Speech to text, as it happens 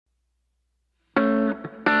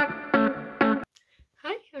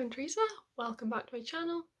I'm Teresa, welcome back to my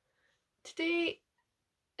channel. Today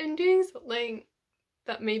I'm doing something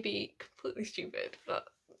that may be completely stupid, but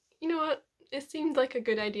you know what? It seemed like a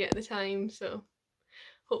good idea at the time, so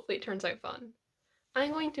hopefully it turns out fun.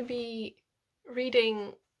 I'm going to be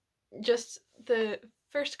reading just the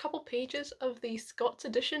first couple pages of the Scots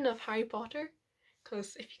edition of Harry Potter,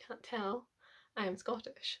 because if you can't tell, I am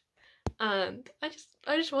Scottish. And I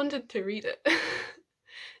just wanted to read it,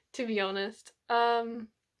 to be honest.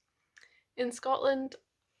 In Scotland,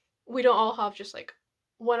 we don't all have just like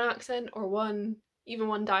one accent or even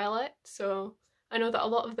one dialect, so I know that a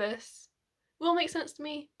lot of this will make sense to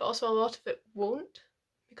me, but also a lot of it won't,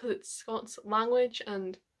 because it's Scots language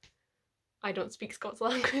and I don't speak Scots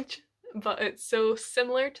language, but it's so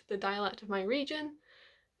similar to the dialect of my region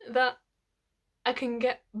that I can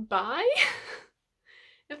get by,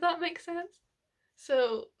 if that makes sense.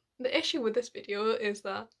 So the issue with this video is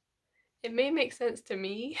that it may make sense to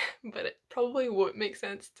me, but it probably won't make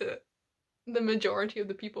sense to the majority of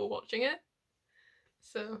the people watching it.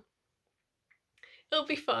 So it'll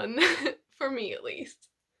be fun, for me at least.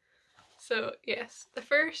 So yes, the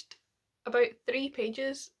first about 3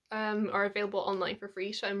 pages are available online for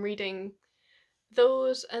free, so I'm reading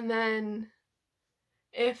those, and then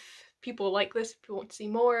if people like this, if you want to see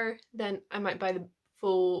more, then I might buy the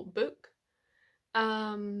full book.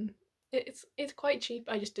 It's quite cheap,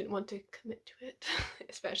 I just didn't want to commit to it,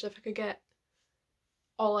 especially if I could get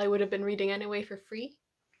all I would have been reading anyway for free.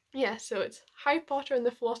 Yeah, so it's Harry Potter and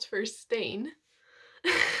the Philosopher's Stone.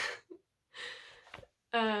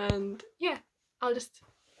 And yeah, I'll just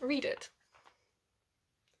read it.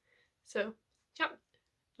 So,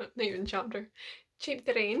 not even chapter.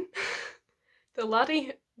 Chapter 1. The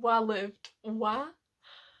laddie wha lived. Wha?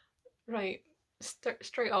 Right,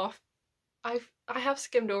 straight off. I have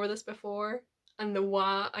skimmed over this before, and the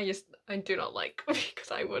wha I do not like,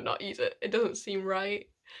 because I would not use it. It doesn't seem right.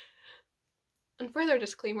 And further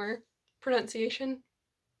disclaimer, pronunciation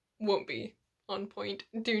won't be on point.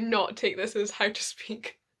 Do not take this as how to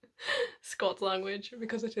speak Scots language,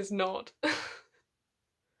 because it is not.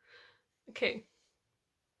 Okay.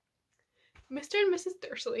 Mr. and Mrs.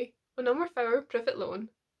 Dursley, on number 4 Privet Loan,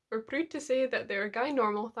 were proud to say that they were guy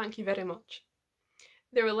normal, thank you very much.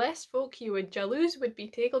 There were less folk you would jalouse would be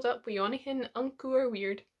tangled up wi' onything unco or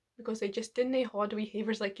weird, because they just didnae haud wi'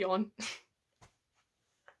 havers like yon.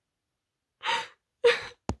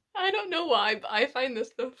 I don't know why, but I find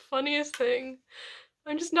this the funniest thing.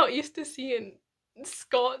 I'm just not used to seeing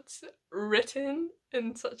Scots written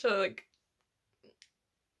in such a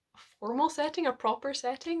formal setting, a proper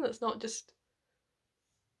setting that's not just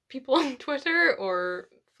people on Twitter or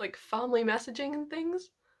family messaging and things.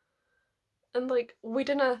 And we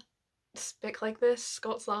didn't speak like this.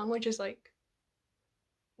 Scots language is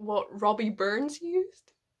what Robbie Burns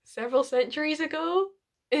used several centuries ago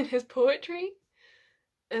in his poetry,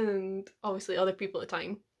 and obviously other people at the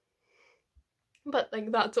time. But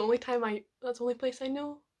that's the only place I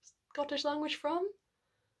know Scottish language from.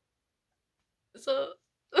 So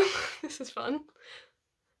this is fun.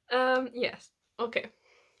 Yes. Okay.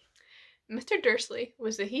 Mr. Dursley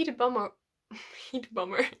was the head bummer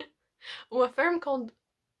of a firm called,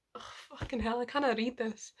 oh, fucking hell, I can't read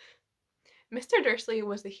this. Mr. Dursley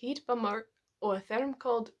was the head bummer of a firm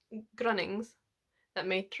called Grunnings that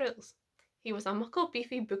made trills. He was a muckle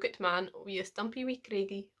beefy bucket man wi' a stumpy wee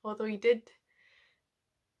craigie, although he did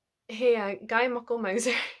hae a guy muckle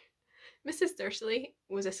mouser. Mrs. Dursley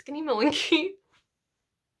was a skinny malinky.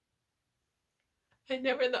 I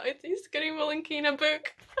never thought I'd see skinny malinky in a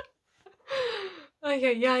book. Ay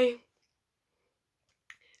ay ay.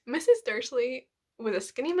 Mrs. Dursley was a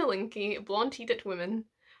skinny malinky, blonde-headed woman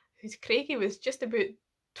whose craigie was just about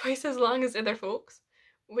twice as long as other folks,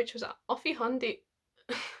 which was awfy handy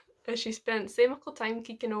as she spent sae muckle time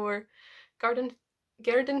keeking over garden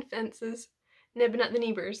fences, nibbing at the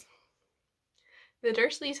neighbours. The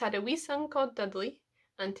Dursleys had a wee son called Dudley,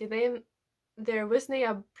 and to them there wasnae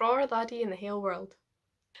a brawer laddie in the hale world.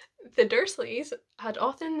 The Dursleys had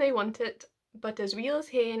often they wanted, but as weel as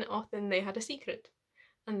hain often they had a secret,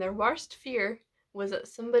 and their worst fear was that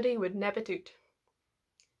somebody would nab it out.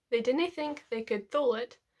 They didnae think they could thole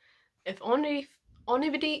it if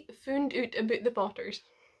onybody found out about the Potters.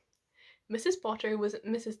 Mrs. Potter was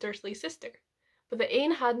Mrs. Dursley's sister, but the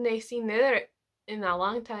ane hadnae seen the other in a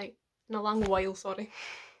long while.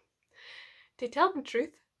 To tell the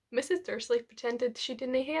truth, Mrs. Dursley pretended she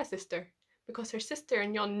didnae hae a sister, because her sister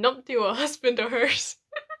and yon numpty o' a husband o' hers.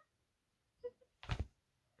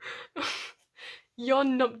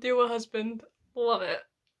 Yon numpty o' a husband. Love it.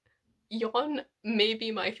 Yon may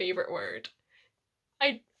be my favourite word.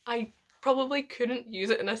 I probably couldn't use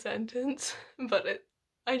it in a sentence, but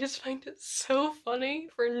I just find it so funny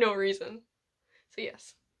for no reason. So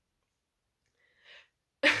yes.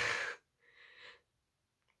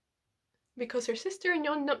 Because her sister and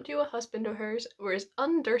young nuptial husband of hers were as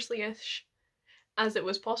un-Dursley-ish as it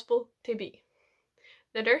was possible to be.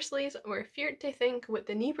 The Dursleys were feared to think what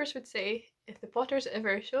the neighbours would say if the Potters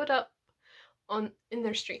ever showed up in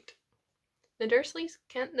their street. The Dursleys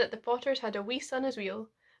kent that the Potters had a wee son as weel,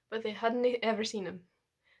 but they hadn't ever seen him.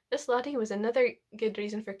 This laddie was another good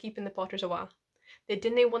reason for keeping the Potters awa'. They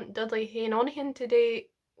didn't want Dudley haeing on him today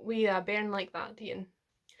wi' a bairn like that, Ian.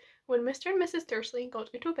 When Mr. and Mrs. Dursley got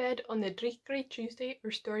out of bed on the dreary Tuesday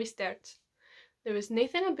or story starts, there was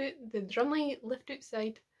naething about the drumly lift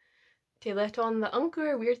outside to let on that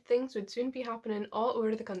unco weird things would soon be happening all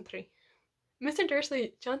over the country. Mr.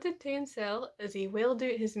 Dursley chanted to himself as he wailed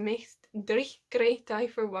out his maist dreary tie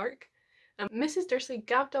for work, and Mrs. Dursley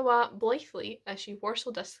gabbed awa blithely as she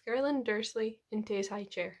worstled a skirling Dursley into his high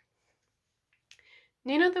chair.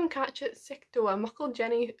 None of them catch it sick to a muckle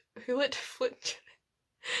Jenny hoolet flit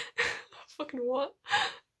fucking what?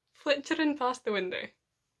 Flitchering past the window.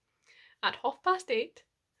 At 8:30,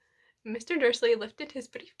 Mr. Dursley lifted his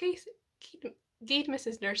briefcase, gied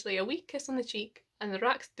Mrs. Dursley a wee kiss on the cheek, and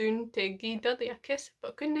raxed down to gie Dudley a kiss,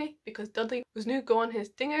 but couldna, because Dudley was now gone his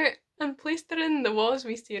dinger and plaisterin' the walls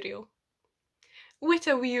wi' cereal. What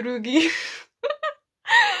a wee roguie!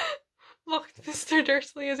 Laughed Mr.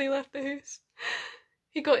 Dursley as he left the house.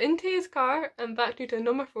 He got into his car and backed out of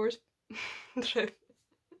number 4's drive.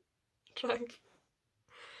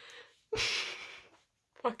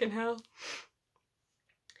 Fucking hell.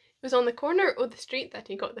 It was on the corner of the street that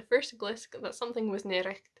he got the first glisk that something was nae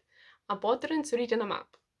richt. A boderin's reading a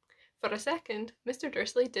map. For a second, Mr.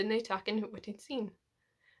 Dursley didn't tak in what he'd seen.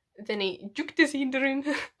 Then he juked his head round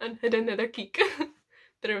and had another keek.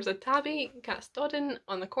 There was a tabby castodden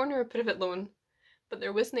on the corner of Privet Lawn, but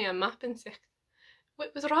there wasna a map in sicht.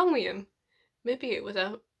 What was wrong with him? Maybe it was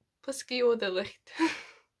a plisky o' the licht.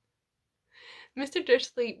 Mr.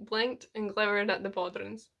 Dursley blinked and glowered at the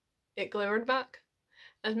bodrins. It glowered back.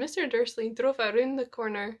 As Mr. Dursley drove around the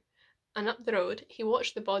corner and up the road, he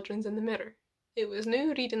watched the bodrins in the mirror. It was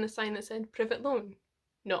now reading the sign that said Privet Lawn.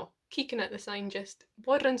 No, keeking at the sign just.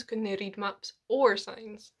 Bodrins couldn't read maps or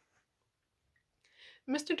signs.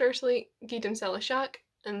 Mr. Dursley gied himself a shack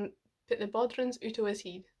and put the bodrins out o' his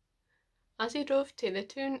head. As he drove to the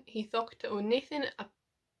town, he thought o' naething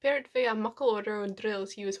apart fae a muckle order o'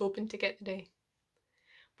 drills he was hoping to get today.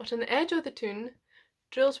 But on the edge of the town,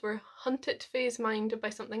 drills were hunted fae his mind by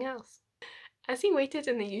something else. As he waited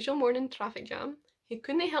in the usual morning traffic jam, he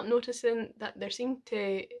couldn't help noticing that there seemed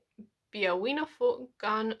to be a wheen of folk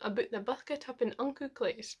gone about the bucket up in Unco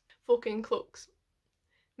Clay's, folk in cloaks.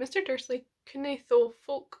 Mr. Dursley couldn't though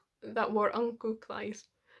folk that wore Unco Clay's.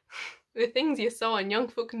 The things you saw in young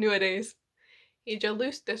folk nowadays. He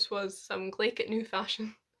jaloused this was some glaikit new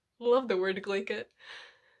fashion. Love the word glaikit.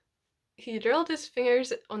 He drilled his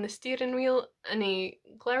fingers on the steering wheel and he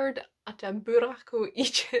glowered at a burach o'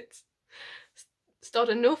 Egypts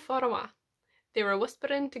stodding no far awa'. They were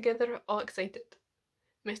whispering together all excited.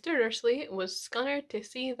 Mr. Dursley was scunnered to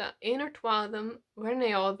see that ane or twa of them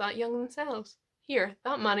werena all that young themselves. Here,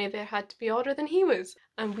 that mannie there had to be older than he was,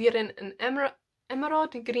 and wearing an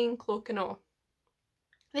emerald green cloak and all.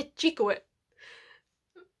 The cheek o' it!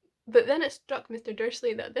 But then it struck Mr.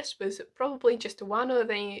 Dursley that this was probably just one of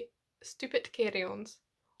the stupid carry-ons.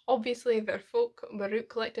 Obviously their folk were out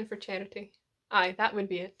collecting for charity. Aye, that would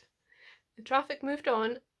be it. The traffic moved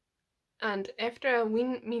on, and after a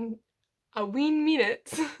ween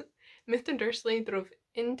minutes, Mr. Dursley drove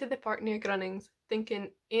into the park near Grunnings, thinking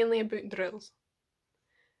only about drills.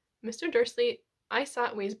 Mr. Dursley I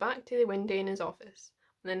sat with his back to the window in his office,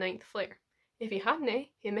 on the 9th floor. If he hadna,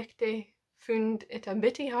 he micht hae found it a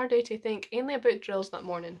bitty harder to think only about drills that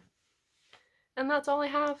morning. And that's all I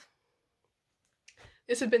have.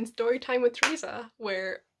 This has been story time with Theresa,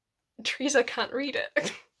 where Theresa can't read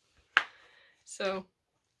it. So,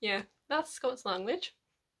 yeah, that's Scots language.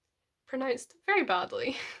 Pronounced very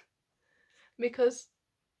badly. Because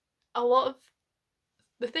a lot of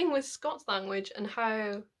the thing with Scots language and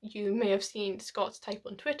how you may have seen Scots type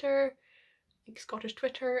on Twitter, like Scottish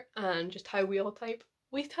Twitter, and just how we all type.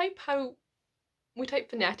 We type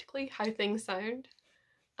phonetically how things sound,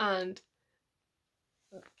 and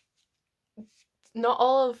not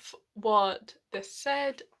all of what this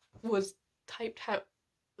said was typed how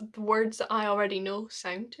the words that I already know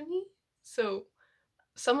sound to me. So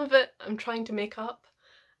some of it I'm trying to make up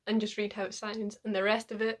and just read how it sounds, and the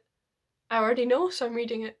rest of it I already know, so I'm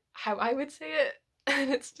reading it how I would say it,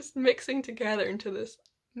 and it's just mixing together into this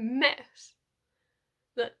mess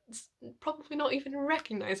that's probably not even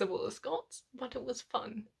recognisable as Scots, but it was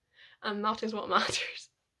fun, and that is what matters.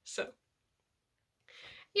 So,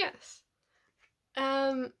 yes.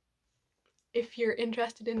 If you're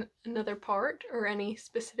interested in another part or any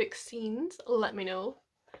specific scenes, let me know.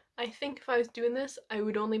 I think if I was doing this, I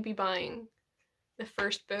would only be buying the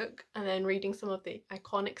first book and then reading some of the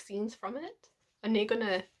iconic scenes from it. I'm not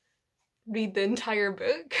gonna read the entire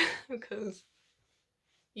book because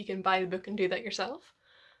you can buy the book and do that yourself.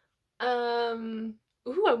 Ooh,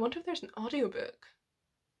 I wonder if there's an audiobook.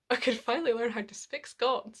 I could finally learn how to speak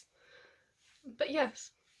Scots. But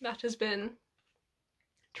yes, that has been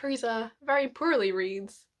Theresa very poorly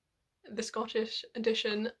reads the Scottish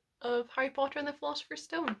edition of Harry Potter and the Philosopher's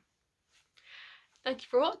Stone. Thank you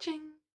for watching!